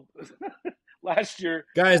last year.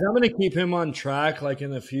 Guys, I'm going to keep him on track. Like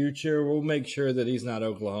in the future, we'll make sure that he's not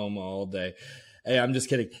Oklahoma all day. Hey, I'm just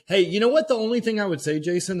kidding. Hey, you know what? The only thing I would say,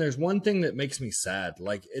 Jason, there's one thing that makes me sad.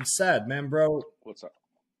 Like, it's sad, man, bro. What's up?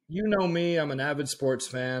 You know me. I'm an avid sports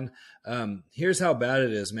fan. Here's how bad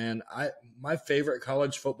it is, man. My favorite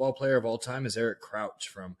college football player of all time is Eric Crouch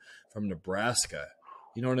from Nebraska.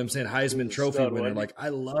 You know what I'm saying? Heisman Trophy winner. Like, I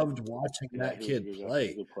loved watching that kid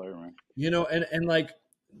play. Good player, man. And like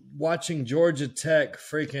watching Georgia Tech,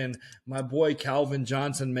 freaking my boy Calvin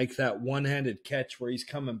Johnson make that one-handed catch where he's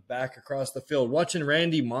coming back across the field. Watching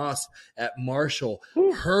Randy Moss at Marshall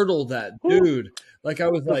hurdle that dude. Like, I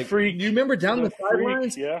was like, freak. You remember down the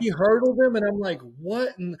sidelines? Yeah. He hurdled him, and I'm like,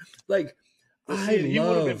 what? And like, he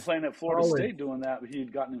would have been playing at Florida State doing that, but he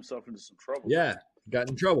had gotten himself into some trouble. Yeah, got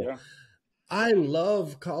in trouble. Yeah. I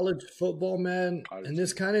love college football, man, and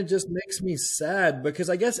this kind of just makes me sad because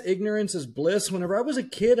I guess ignorance is bliss. Whenever I was a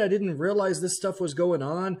kid, I didn't realize this stuff was going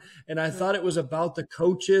on, and I thought it was about the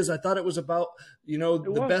coaches. I thought it was about,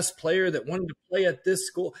 the best player that wanted to play at this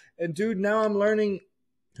school. And, dude, now I'm learning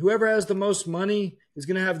whoever has the most money is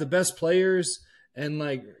going to have the best players. And,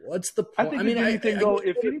 like, what's the point? I think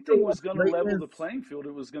if anything was going to level the playing field,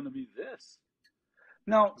 it was going to be this.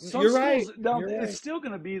 Now, some You're schools, right. now You're it's right. still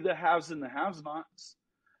going to be the haves and the have-nots,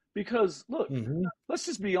 because look, let's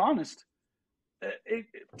just be honest.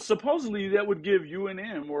 Supposedly that would give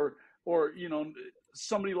UNM or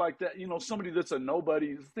somebody like that, somebody that's a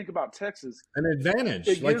nobody. Think about Texas, An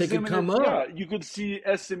advantage, like they could come up. Yeah, you could see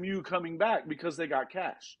SMU coming back because they got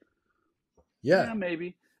cash. Yeah,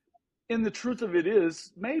 maybe. And the truth of it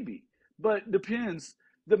is maybe, but depends.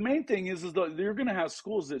 The main thing is that you're going to have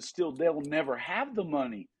schools that they'll never have the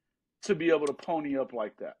money to be able to pony up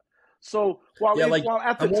like that. So while at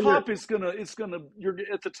the top you're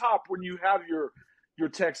at the top when you have your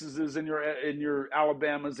Texases and your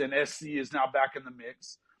Alabamas, and SC is now back in the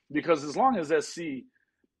mix, because as long as SC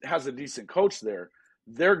has a decent coach there,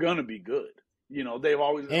 they're going to be good. They've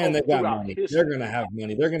always they've got money. History. They're going to have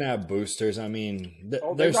money. They're going to have boosters. I mean,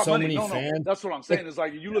 there's so many fans. No, that's what I'm saying. Is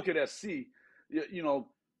like you look at SC.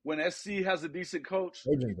 When SC has a decent coach,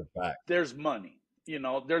 there's money.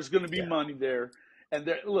 There's going to be money there.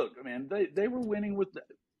 And look, man, they were winning with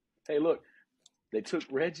they took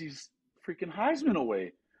Reggie's freaking Heisman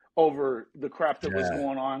away over the crap that was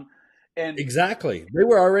going on. And exactly, they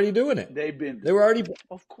were already doing it. They were already,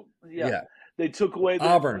 of course, yeah. They took away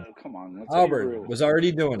Auburn. Come on, Auburn was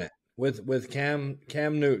already doing it with Cam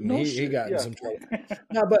Newton. He got in some trouble.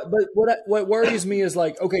 No, but what worries me is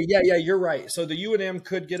like, okay, yeah, you're right. So the UNM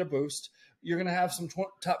could get a boost. You're going to have some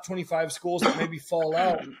top 25 schools that maybe fall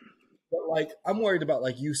out. But like, I'm worried about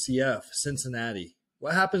like UCF, Cincinnati.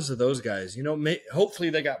 What happens to those guys? Hopefully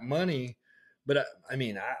they got money, but I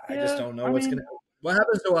just don't know what's going to. What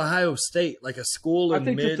happens to Ohio State, like a school in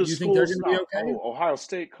mid? Do you think they're going to be okay? Ohio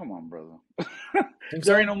State, come on, brother.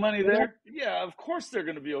 There ain't no money there. Yeah, of course they're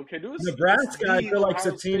going to be okay. Nebraska, I feel like it's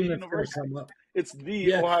a team that's going to come up. It's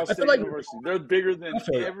the Ohio State University. They're bigger than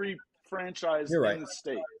every franchise in the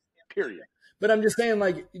state. Period. But I'm just saying,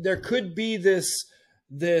 like, there could be this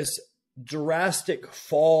drastic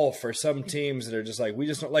fall for some teams that are just like, we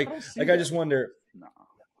just don't like. I just wonder. No.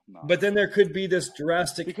 But then there could be this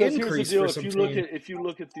drastic increase for some teams. If you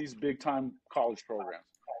look at these big time college programs,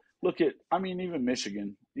 even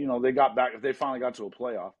Michigan. They got back. They finally got to a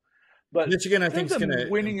playoff. But Michigan, I think, is going to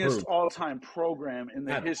winningest all-time program in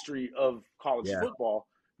the history of college football.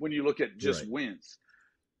 When you look at just wins.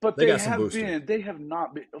 But they have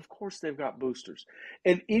not been. Of course, they've got boosters.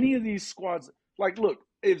 And any of these squads, like, look,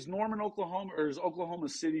 is Norman, Oklahoma, or is Oklahoma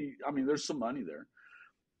City? I mean, there's some money there,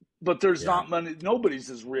 but there's not money. Nobody's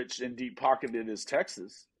as rich and deep pocketed as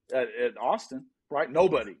Texas at Austin, right?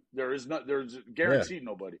 Nobody. There's guaranteed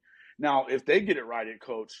nobody. Now, if they get it right at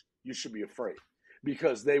coach, you should be afraid,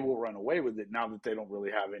 because they will run away with it now that they don't really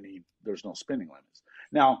have any. There's no spending limits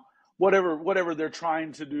now. Whatever they're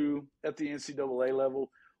trying to do at the NCAA level.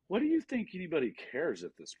 What do you think anybody cares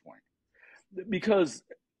at this point? Because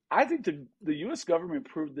I think the U.S. government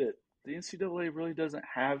proved that the NCAA really doesn't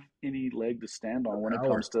have any leg to stand on when it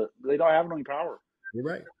comes to – they don't have any power. You're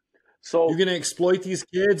right. So you're going to exploit these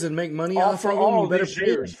kids and make money off of them?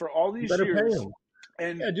 For all these years.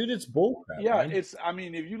 And dude, it's bullcrap. Yeah,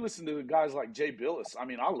 man. If you listen to guys like Jay Billis, I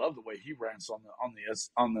love the way he rants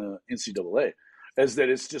on the NCAA, as that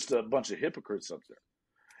it's just a bunch of hypocrites up there.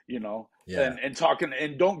 And talking,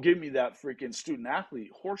 and don't give me that freaking student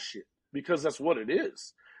athlete horseshit, because that's what it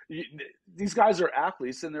is. These guys are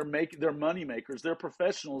athletes, and they're money makers. They're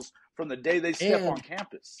professionals from the day they step on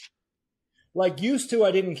campus. Like used to,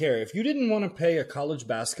 I didn't care. If you didn't want to pay a college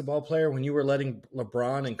basketball player when you were letting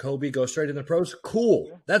LeBron and Kobe go straight in the pros,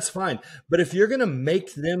 cool. That's fine. But if you're going to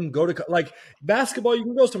make them go to like basketball, you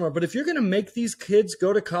can go somewhere. But if you're going to make these kids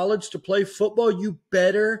go to college to play football, you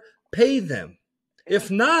better pay them.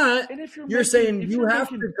 If not, you're saying you have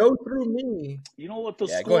to go through me. You know what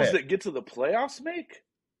those schools that get to the playoffs make?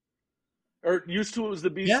 Or used to it was the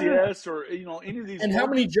BCS or, any of these. And how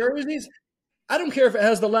many jerseys? I don't care if it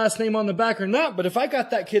has the last name on the back or not, but if I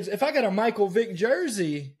got a Michael Vick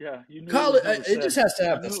jersey, college, it just has to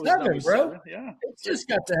have the 7, bro. Yeah. It's just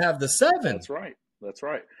got to have the 7. That's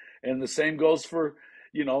right. And the same goes for,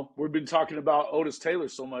 we've been talking about Otis Taylor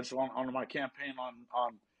so much on my campaign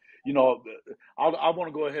on I want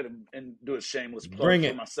to go ahead and do a shameless plug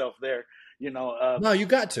for myself there. No, you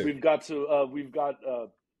got to. We've got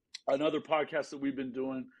another podcast that we've been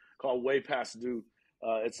doing called Way Past Due.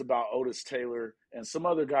 It's about Otis Taylor and some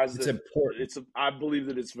other guys. It's important. I believe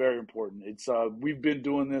that it's very important. It's we've been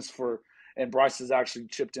doing this and Bryce has actually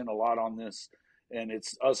chipped in a lot on this, and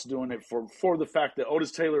it's us doing it for the fact that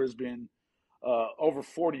Otis Taylor has been over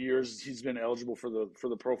 40 years. He's been eligible for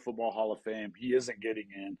the Pro Football Hall of Fame. He isn't getting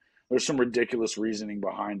in. There's some ridiculous reasoning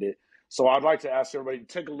behind it. So I'd like to ask everybody to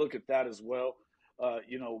take a look at that as well.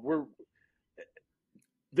 We're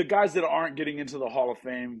the guys that aren't getting into the Hall of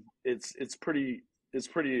Fame. It's pretty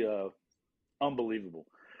unbelievable.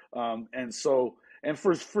 And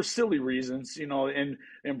for silly reasons,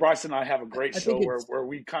 and Bryce and I have a great show where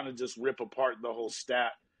we kind of just rip apart the whole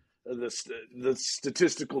the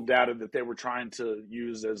statistical data that they were trying to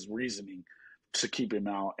use as reasoning to keep him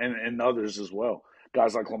out, and others as well.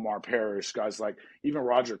 Guys like Lamar Parrish, guys like even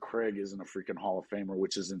Roger Craig isn't a freaking Hall of Famer,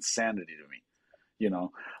 which is insanity to me.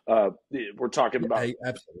 We're talking about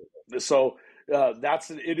absolutely. So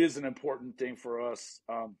it is an important thing for us.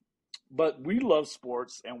 But we love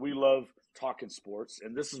sports and we love talking sports,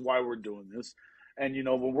 and this is why we're doing this. And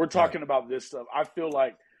when we're talking about this stuff, I feel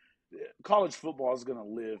like college football is going to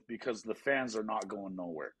live because the fans are not going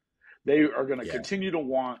nowhere. They are going to continue to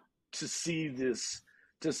want to see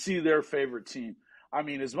their favorite team. I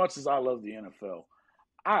mean, as much as I love the NFL,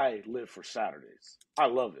 I live for Saturdays. I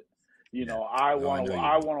love it. I want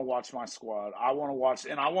to watch my squad. I want to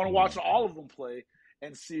watch all of them play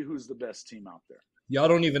and see who's the best team out there. Y'all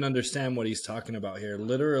don't even understand what he's talking about here.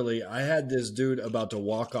 Literally, I had this dude about to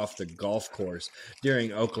walk off the golf course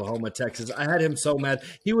during Oklahoma, Texas. I had him so mad.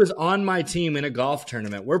 He was on my team in a golf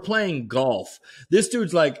tournament. We're playing golf. This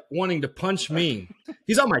dude's like wanting to punch me.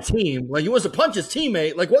 He's on my team. Like he wants to punch his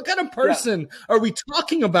teammate. Like what kind of person are we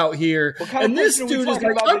talking about here? And this dude is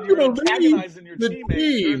like, I'm going to leave the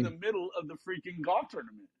team in the middle of the freaking golf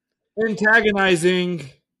tournament.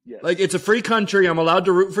 Antagonizing. Yes. Like it's a free country. I'm allowed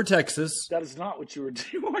to root for Texas. That is not what you were doing.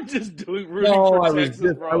 You weren't just doing rooting for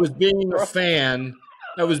Texas, bro. I was being a fan.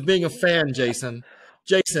 I was being a fan, Jason.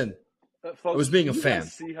 Folks, I was being a fan.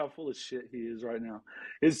 See how full of shit he is right now.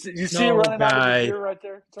 You see him running out of the gear right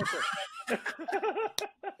there? It's okay.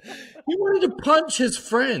 He wanted to punch his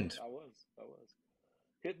friend. I was.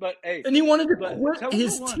 But hey, and he wanted to quit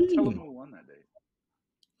his team. Tell him who won that day.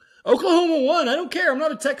 Oklahoma won. I don't care. I'm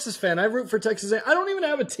not a Texas fan. I root for Texas. I don't even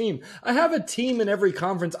have a team. I have a team in every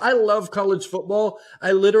conference. I love college football.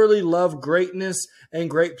 I literally love greatness and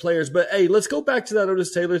great players. But hey, let's go back to that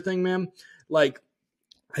Otis Taylor thing, man. Like,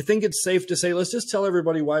 I think it's safe to say, let's just tell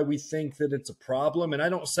everybody why we think that it's a problem. And I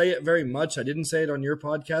don't say it very much. I didn't say it on your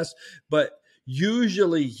podcast, but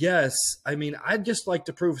usually, yes. I mean, I'd just like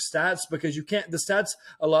to prove stats because the stats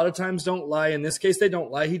a lot of times don't lie. In this case, they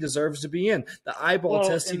don't lie. He deserves to be in. The eyeball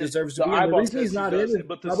test, he deserves to be in. The reason he's not in is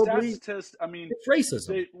but the probably stats test, I mean, it's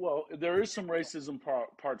racism. There is some racism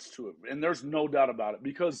parts to it, and there's no doubt about it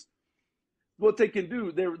because what they can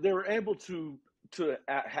do, they're able to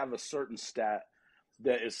have a certain stat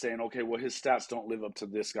that is saying, okay, well, his stats don't live up to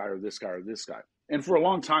this guy or this guy or this guy. And for a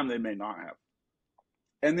long time, they may not have.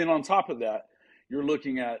 And then on top of that, you're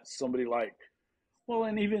looking at somebody like, well,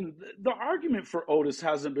 and even the argument for Otis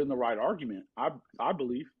hasn't been the right argument, I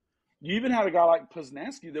believe. You even had a guy like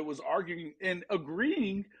Poznanski that was arguing and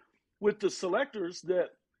agreeing with the selectors that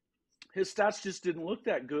his stats just didn't look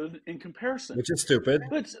that good in comparison. Which is stupid.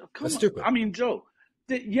 But stupid. I mean, Joe,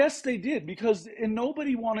 yes, they did and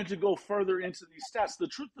nobody wanted to go further into these stats. The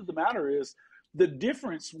truth of the matter is the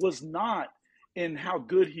difference was not in how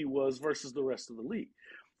good he was versus the rest of the league.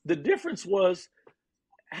 The difference was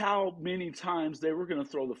how many times they were going to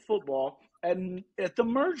throw the football at the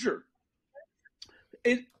merger.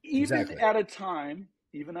 Even at a time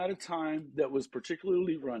that was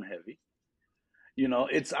particularly run heavy.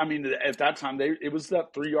 At that time it was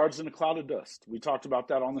that 3 yards in a cloud of dust. We talked about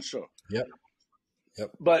that on the show. Yep.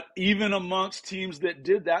 Yep. But even amongst teams that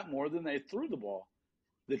did that more than they threw the ball,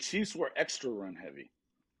 the Chiefs were extra run heavy.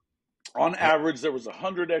 On average, there was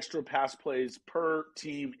 100 extra pass plays per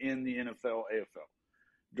team in the NFL, AFL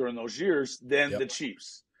during those years than the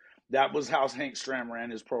Chiefs. That was how Hank Stram ran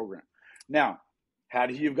his program. Now, had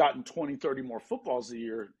he have gotten 20, 30 more footballs a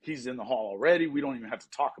year, he's in the Hall already. We don't even have to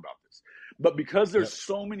talk about this. But because there's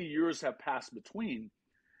so many years have passed between,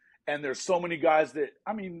 and there's so many guys that,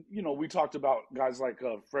 I mean, you know, we talked about guys like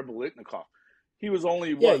Fred Biletnikoff. He was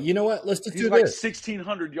only, you know what? Let's just do like this.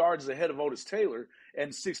 1,600 yards ahead of Otis Taylor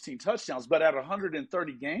and 16 touchdowns. But at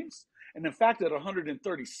 130 games, and in fact, at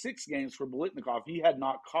 136 games for Biletnikoff, he had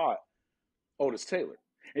not caught Otis Taylor.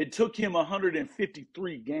 It took him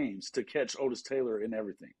 153 games to catch Otis Taylor in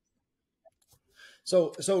everything.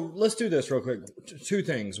 So let's do this real quick. Two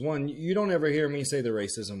things. One, you don't ever hear me say the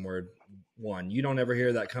racism word. One, you don't ever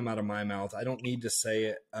hear that come out of my mouth. I don't need to say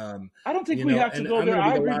it. I don't think we have to go there.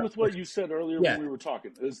 I agree with what you said earlier when we were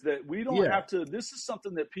talking, is that we don't have to. This is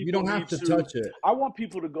something that people you don't have to touch it. I want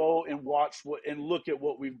people to go and watch and look at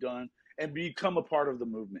what we've done and become a part of the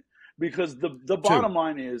movement. Because the bottom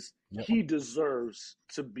line is he deserves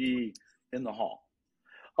to be in the Hall,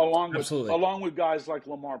 along with guys like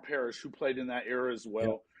Lamar Parrish, who played in that era as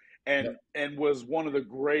well, and was one of the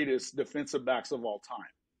greatest defensive backs of all time.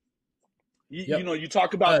 You know, you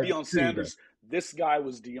talk about Deion Sanders. This guy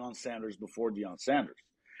was Deion Sanders before Deion Sanders.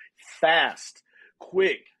 Fast,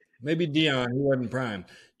 quick. Maybe Deion, he wasn't prime.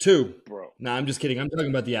 Two. Bro. No, I'm just kidding. I'm talking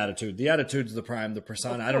about the attitude. The attitude's the prime, the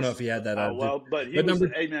persona. I don't know if he had that attitude. Well, but he was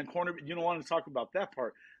hey, man, corner. You don't want to talk about that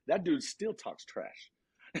part. That dude still talks trash.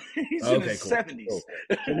 He's in his 70s. Cool.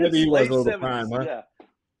 So maybe he was a little prime, huh? Yeah.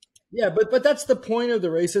 Yeah, but that's the point of the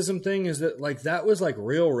racism thing, is that like that was like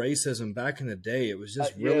real racism back in the day. It was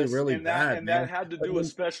just really bad. And that had to do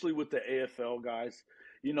especially with the AFL guys.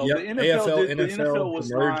 You know, the NFL was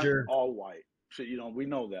not all white. So, you know, we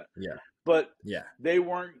know that. Yeah. But they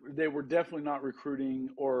were definitely not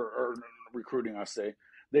recruiting or recruiting, I say.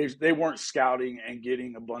 They weren't scouting and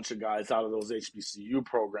getting a bunch of guys out of those HBCU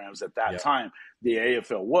programs at that time. The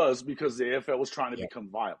AFL was, because the AFL was trying to become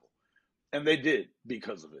viable. And they did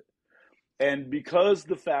because of it. And because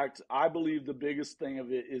the fact, I believe the biggest thing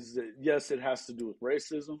of it is that, yes, it has to do with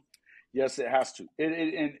racism. Yes, it has to.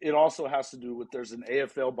 And it also has to do with there's an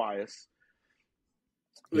AFL bias.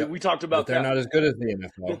 Yep. We talked about that. They're not as good as the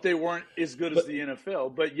NFL. That they weren't as good as the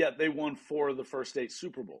NFL, but yet they won 4 of the first 8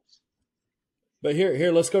 Super Bowls. But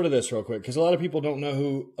here, let's go to this real quick, because a lot of people don't know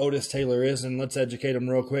who Otis Taylor is, and let's educate them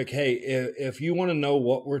real quick. Hey, if you want to know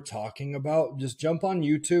what we're talking about, just jump on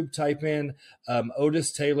YouTube, type in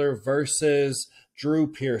Otis Taylor versus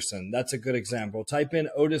Drew Pearson. That's a good example. Type in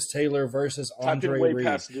Otis Taylor versus Andre Reed.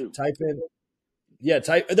 Type in. Yeah,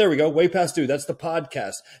 there we go. Way Past Due. That's the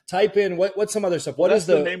podcast. Type in what's some other stuff. What's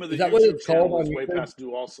the name of the YouTube channel? Way Past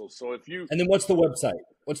Due also. So if you and then what's the website?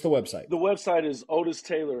 What's the website? The website is Otis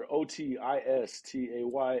Taylor,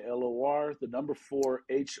 OTISTAYLOR, the number 4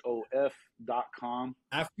 HOF.com.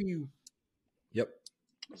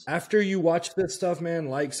 After you watch this stuff, man,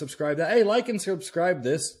 like, subscribe. Hey, like and subscribe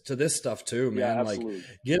to this stuff too, man. Yeah, absolutely. Like,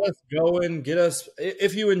 get us going. Get us,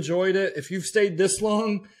 if you enjoyed it, if you've stayed this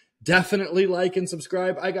long, definitely like and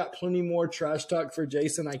subscribe. I got plenty more trash talk for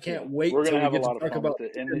Jason. I can't wait till we get to talk about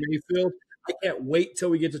Mayfield. I can't wait till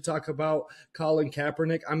we get to talk about Colin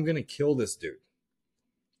Kaepernick. I'm gonna kill this dude.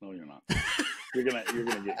 No, you're not. You're gonna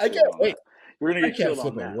get. I can't wait. You're gonna get killed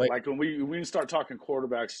on that. Like when we start talking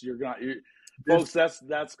quarterbacks, folks.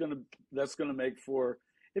 That's gonna make for.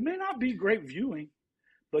 It may not be great viewing,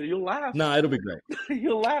 but you'll laugh. No, it'll be great.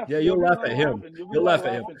 You'll laugh. Yeah, you'll laugh at him. You'll laugh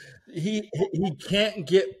at him. He can't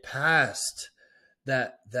get past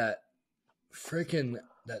that freaking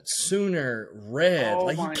that Sooner red. Oh,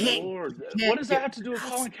 like, my Lord. What does that have to do with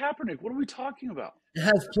Colin Kaepernick? What are we talking about? It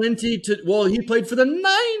has plenty to. Well, he played for the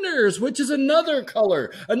Niners, which is another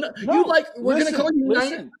color. We're going to call you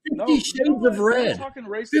 50 Shades of Red.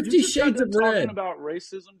 50 Shades of Red. Talking about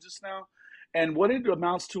racism just now, and what it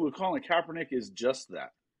amounts to with Colin Kaepernick is just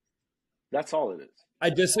that. That's all it is.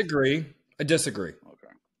 I disagree.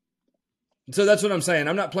 Okay. So that's what I'm saying.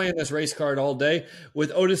 I'm not playing this race card all day.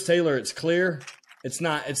 With Otis Taylor, it's clear. It's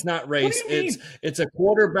not race. It's a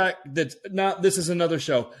quarterback that's not. This is another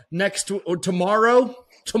show. Tomorrow,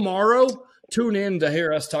 tune in to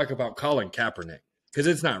hear us talk about Colin Kaepernick, because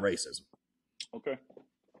it's not racism. Okay,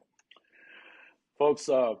 folks.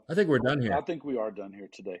 I think we're done here. I think we are done here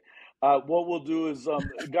today. What we'll do is,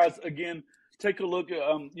 guys, again, take a look at.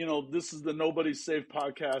 This is the Nobody's Safe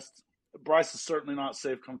podcast. Bryce is certainly not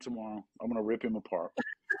safe come tomorrow. I'm going to rip him apart.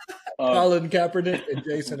 Colin Kaepernick and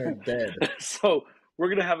Jason are dead. So we're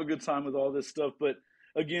gonna have a good time with all this stuff. But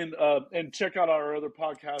again, and check out our other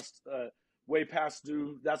podcast, Way Past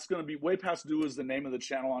Due. That's gonna be Way Past Due is the name of the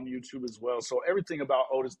channel on YouTube as well. So everything about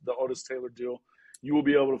Otis, the Otis Taylor deal, you will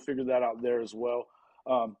be able to figure that out there as well.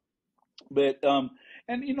 And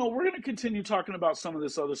we're going to continue talking about some of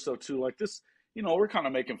this other stuff too. Like this, we're kind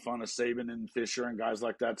of making fun of Saban and Fisher and guys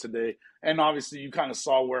like that today. And obviously, you kind of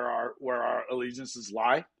saw where our allegiances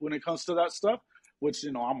lie when it comes to that stuff. Which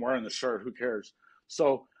I'm wearing the shirt. Who cares?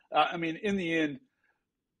 So in the end,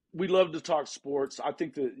 we love to talk sports. I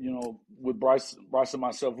think that with Bryce and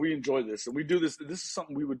myself, we enjoy this, and we do this. This is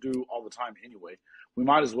something we would do all the time anyway. We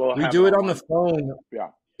might as well. We do it on the phone.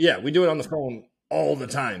 Yeah, we do it on the phone all the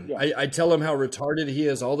time. Yeah. I tell him how retarded he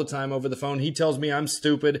is all the time over the phone. He tells me I'm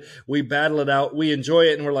stupid. We battle it out. We enjoy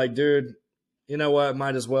it, and we're like, dude, you know what?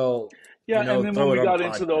 Might as well. Yeah, and then when we got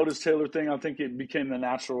into the Otis Taylor thing, I think it became the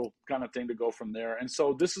natural kind of thing to go from there. And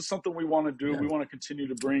so this is something we want to do. Yeah. We want to continue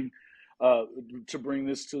to bring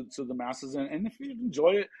this to the masses. And if you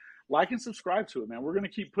enjoy it, like and subscribe to it, man. We're going to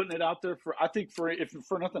keep putting it out there for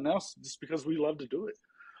nothing else, just because we love to do it.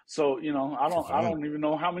 So, I don't even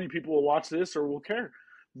know how many people will watch this or will care,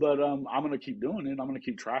 but I'm going to keep doing it. I'm going to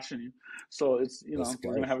keep trashing you. So it's,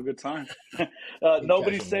 we're going to have a good time.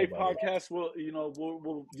 Nobody's Safe podcast.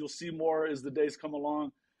 You'll see more as the days come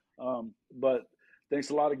along. But thanks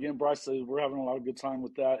a lot again, Bryce. We're having a lot of good time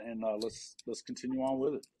with that, and let's continue on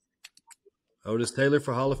with it. Otis Taylor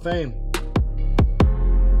for Hall of Fame.